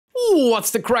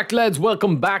What's the crack, lads?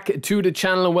 Welcome back to the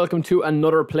channel and welcome to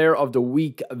another Player of the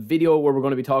Week video where we're going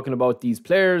to be talking about these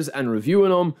players and reviewing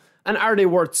them and are they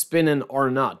worth spinning or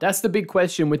not. That's the big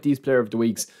question with these Player of the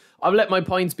Weeks. I've let my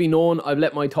points be known, I've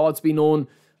let my thoughts be known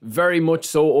very much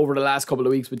so over the last couple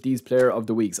of weeks with these Player of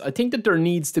the Weeks. I think that there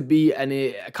needs to be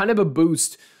a kind of a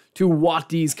boost to what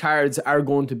these cards are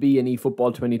going to be in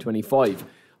eFootball 2025.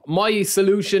 My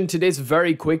solution to this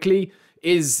very quickly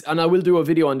is, and I will do a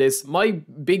video on this, my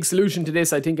big solution to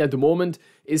this I think at the moment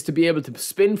is to be able to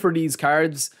spin for these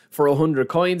cards for 100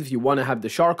 coins if you want to have the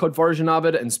shortcut version of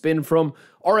it and spin from,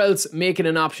 or else make it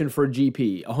an option for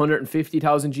GP,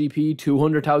 150,000 GP,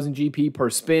 200,000 GP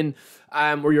per spin,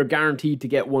 where you're guaranteed to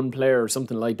get one player or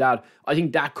something like that. I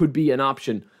think that could be an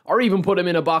option. Or even put them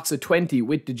in a box of 20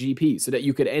 with the GP so that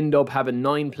you could end up having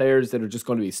 9 players that are just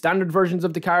going to be standard versions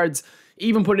of the cards.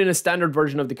 Even put in a standard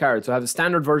version of the card. So have a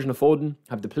standard version of Foden,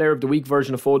 have the Player of the Week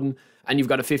version of Foden, and you've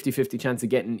got a 50-50 chance of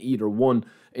getting either one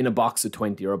in a box of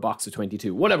 20 or a box of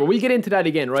 22. Whatever, we'll get into that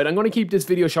again, right? I'm going to keep this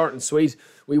video short and sweet.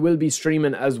 We will be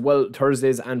streaming as well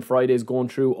Thursdays and Fridays going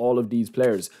through all of these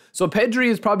players. So Pedri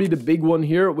is probably the big one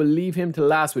here. We'll leave him to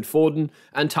last with Foden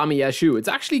and Potw. It's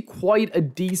actually quite a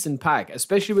decent pack,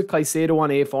 especially with Caicedo on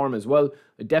A form as well.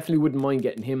 I definitely wouldn't mind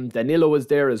getting him. Danilo is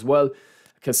there as well.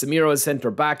 Casemiro is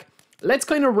centre back. Let's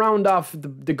kind of round off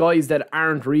the guys that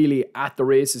aren't really at the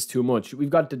races too much.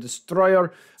 We've got the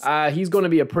Destroyer. He's going to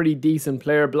be a pretty decent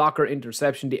player. Blocker,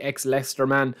 interception, the ex-Leicester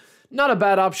man. Not a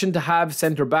bad option to have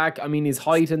centre back. I mean, his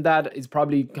height and that is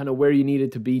probably kind of where you need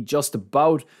it to be, just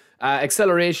about.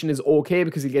 Acceleration is okay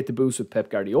because you get the boost with Pep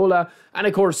Guardiola. And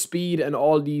of course, speed and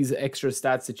all these extra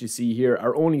stats that you see here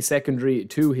are only secondary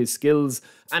to his skills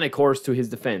and of course to his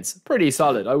defense. Pretty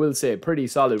solid, I will say, pretty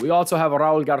solid. We also have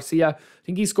Raul Garcia. I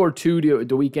think he scored 2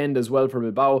 the weekend as well for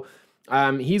Bilbao.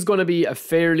 He's going to be a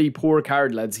fairly poor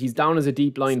card, lads. He's down as a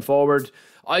deep line forward.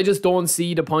 I just don't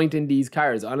see the point in these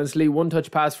cards. Honestly, one-touch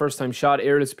pass, first-time shot,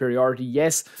 aerial superiority,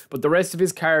 yes. But the rest of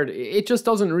his card, it just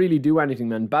doesn't really do anything,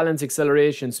 man. Balance,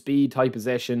 acceleration, speed, high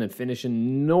possession, and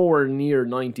finishing nowhere near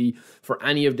 90 for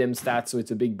any of them stats, so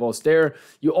it's a big bust there.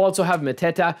 You also have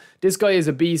Mateta. This guy is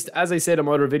a beast. As I said in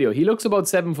my other video, he looks about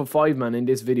 7'5", man, in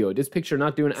this video. This picture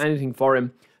not doing anything for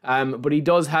him. But he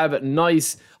does have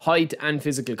nice height and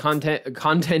physical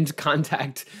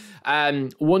contact.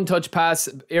 One-touch pass,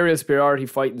 aerial superiority,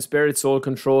 fighting spirit, soul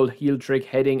control, heel trick,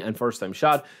 heading, and first-time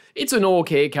shot. It's an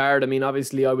okay card. I mean,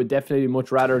 obviously, I would definitely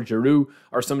much rather Giroud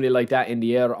or somebody like that in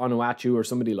the air, Onuachu or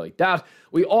somebody like that.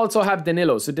 We also have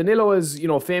Danilo. So Danilo has, you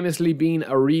know, famously been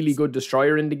a really good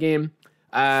destroyer in the game.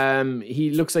 He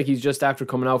looks like he's just after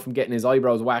coming out from getting his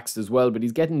eyebrows waxed as well, but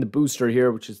he's getting the booster here,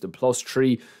 which is the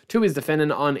 +3 to his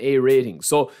defending on A rating.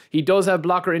 So he does have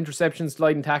blocker, interception,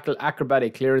 sliding tackle,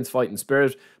 acrobatic, clearance, fighting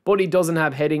spirit, but he doesn't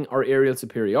have heading or aerial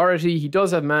superiority. He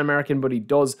does have man marking, but he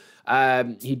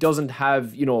doesn't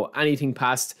have, you know, anything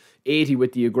past 80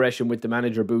 with the aggression, with the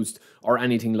manager boost or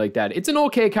anything like that. It's an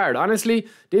okay card. Honestly,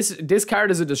 this card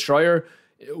is a destroyer.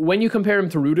 When you compare him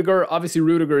to Rudiger, obviously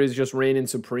Rudiger is just reigning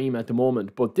supreme at the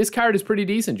moment, but this card is pretty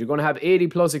decent. You're going to have 80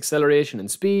 plus acceleration and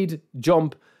speed,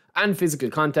 jump, and physical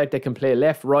contact that can play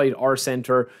left, right, or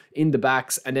center in the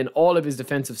backs, and then all of his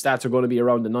defensive stats are going to be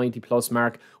around the 90 plus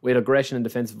mark, with aggression and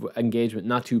defensive engagement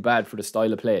not too bad for the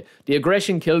style of play. The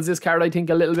aggression kills this card, I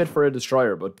think, a little bit for a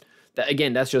destroyer, but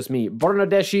again, that's just me.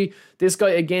 Bernardeschi, this guy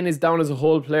again is down as a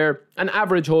hole player, an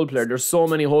average hole player. There's so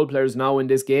many hole players now in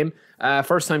this game.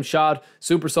 First time shot,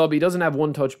 super sub. He doesn't have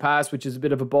one-touch pass, which is a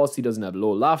bit of a bust. He doesn't have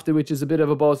low lofted, which is a bit of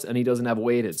a bust, and he doesn't have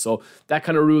weighted. So that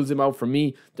kind of rules him out for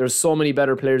me. There's so many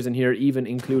better players in here, even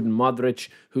including Modric,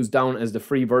 who's down as the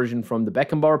free version from the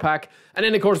Beckenbauer pack. And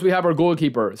then, of course, we have our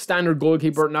goalkeeper. Standard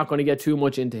goalkeeper, not going to get too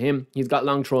much into him. He's got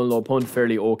long throw and low punt,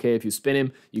 fairly okay. If you spin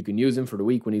him, you can use him for the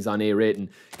week when he's on A rating.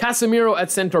 Casemiro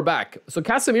at centre back. So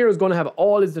Casemiro is going to have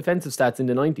all his defensive stats in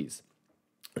the 90s.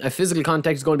 A physical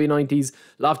contact is going to be 90s,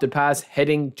 lofted pass,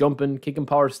 heading, jumping, kicking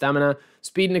power, stamina,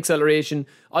 speed and acceleration.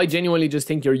 I genuinely just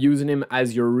think you're using him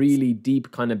as your really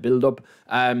deep kind of build-up.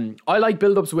 I like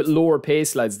build-ups with lower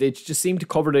pace, lads. They just seem to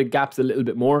cover the gaps a little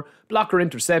bit more. Blocker,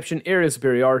 interception, area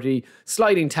superiority,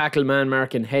 sliding tackle, man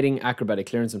marking, heading, acrobatic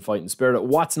clearance, and fighting spirit.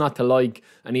 What's not to like?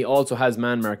 And he also has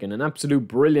man marking. An absolute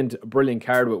brilliant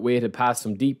card with weighted pass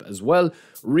from deep as well.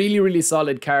 Really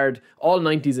solid card. All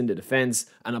 90s in the defense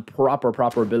and a proper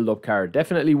build-up card.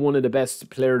 Definitely one of the best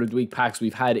Player of the Week packs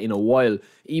we've had in a while,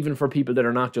 even for people that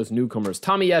are not just newcomers.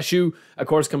 Potw, of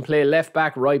course, can play left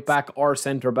back, right back, or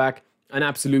centre back. an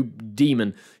absolute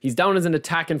demon. He's down as an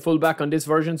attacking fullback on this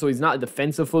version, so he's not a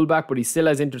defensive fullback, but he still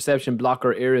has interception,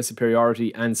 blocker, area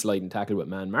superiority, and sliding tackle with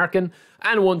man marking,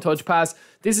 and one-touch pass.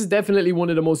 This is definitely one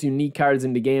of the most unique cards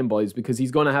in the game, boys, because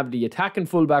he's going to have the attacking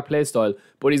fullback playstyle,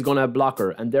 but he's going to have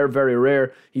blocker, and they're very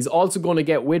rare. He's also going to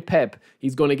get, with Pep,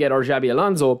 he's going to get Xabi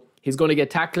Alonso. He's going to get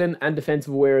tackling and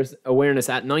defensive awareness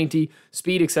at 90,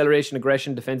 speed, acceleration,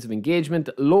 aggression, defensive engagement,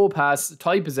 low pass,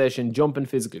 tight possession, jumping,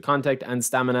 physical contact, and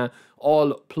stamina,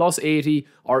 all plus 80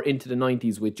 or into the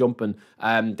 90s with jumping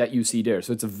that you see there.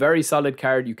 So it's a very solid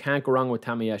card. You can't go wrong with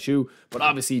Tamayasu, but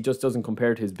obviously it just doesn't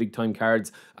compare to his big time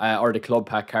cards or the club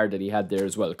pack card that he had there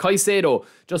as well. Caicedo,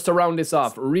 just to round this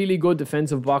off, really good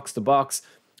defensive box to box.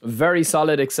 Very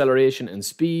solid acceleration and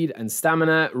speed and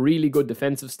stamina. Really good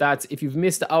defensive stats. If you've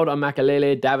missed out on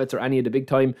Makalele, Davids, or any of the big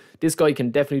time, this guy can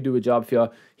definitely do a job for you.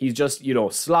 He's just, you know,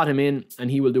 slot him in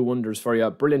and he will do wonders for you.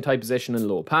 Brilliant tight possession and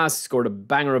low pass. Scored a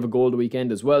banger of a goal the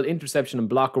weekend as well. Interception and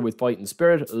blocker with fighting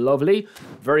spirit. Lovely.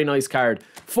 Very nice card.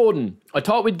 Foden. I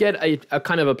thought we'd get a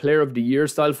kind of a player of the year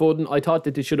style Foden. I thought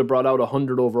that they should have brought out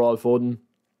 100 overall Foden.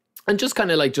 And just kind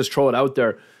of like just throw it out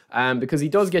there. Because he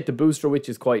does get the booster, which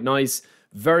is quite nice.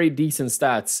 Very decent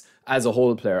stats as a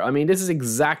whole player. I mean, this is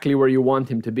exactly where you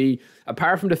want him to be.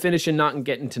 Apart from the finishing not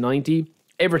getting to 90,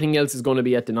 everything else is going to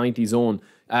be at the 90 zone.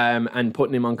 And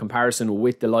putting him on comparison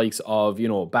with the likes of, you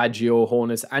know, Baggio,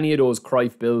 Honus, any of those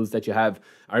Cruyff builds that you have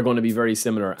are going to be very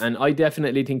similar. And I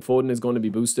definitely think Foden is going to be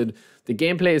boosted. The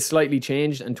gameplay is slightly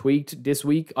changed and tweaked this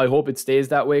week. I hope it stays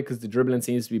that way because the dribbling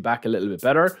seems to be back a little bit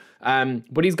better.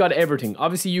 But he's got everything.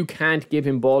 Obviously, you can't give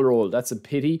him ball roll. That's a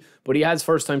pity. But he has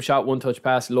first time shot, one touch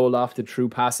pass, low lofted, true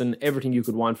passing, everything you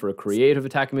could want for a creative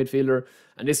attacking midfielder.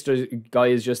 And this guy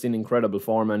is just in incredible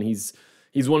form, and he's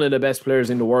one of the best players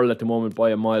in the world at the moment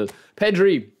by a mile.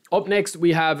 Pedri. Up next,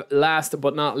 we have, last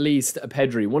but not least,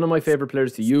 Pedri. One of my favourite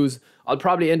players to use. I'll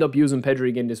probably end up using Pedri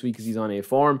again this week because he's on a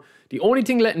form. The only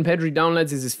thing letting Pedri down,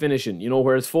 lads, is his finishing. You know,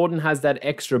 whereas Foden has that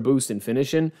extra boost in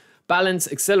finishing. Balance,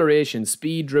 acceleration,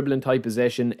 speed, dribbling, tight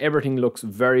possession. Everything looks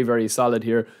very, very solid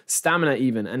here. Stamina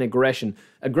even, and aggression.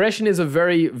 Aggression is a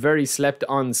very, very slept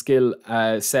on skill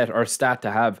set or stat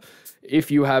to have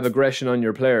if you have aggression on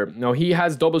your player. Now, he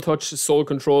has double touch, soul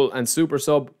control, and super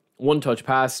sub. One touch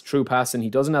pass, true passing. He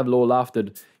doesn't have low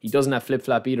lofted. He doesn't have flip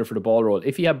flap either for the ball roll.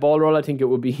 If he had ball roll, I think it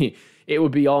would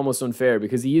be almost unfair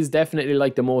because he is definitely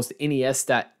like the most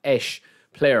Iniesta-ish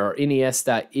player or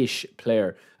Iniesta-ish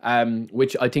player.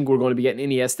 Which I think we're going to be getting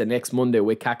Iniesta next Monday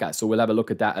with Kaka, so we'll have a look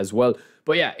at that as well.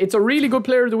 But yeah, it's a really good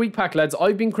player of the week pack, lads.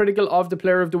 I've been critical of the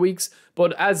player of the weeks,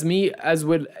 but as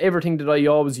with everything that I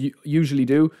always usually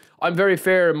do, I'm very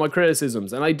fair in my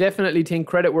criticisms, and I definitely think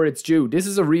credit where it's due. This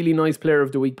is a really nice player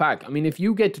of the week pack. I mean, if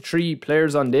you get to 3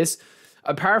 players on this,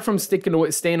 apart from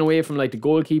staying away from like the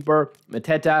goalkeeper,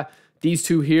 Mateta, these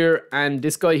two here, and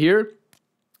this guy here,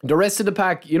 the rest of the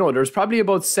pack, you know, there's probably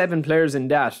about 7 players in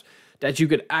that you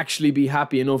could actually be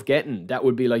happy enough getting. That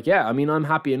would be like, yeah, I mean, I'm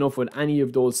happy enough with any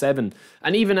of those 7.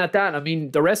 And even at that, I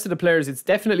mean, the rest of the players, it's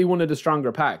definitely one of the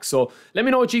stronger packs. So let me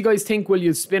know what you guys think. Will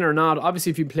you spin or not? Obviously,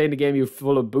 if you play the game, you're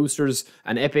full of boosters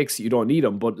and epics, you don't need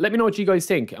them. But let me know what you guys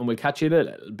think, and we'll catch you in a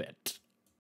little bit.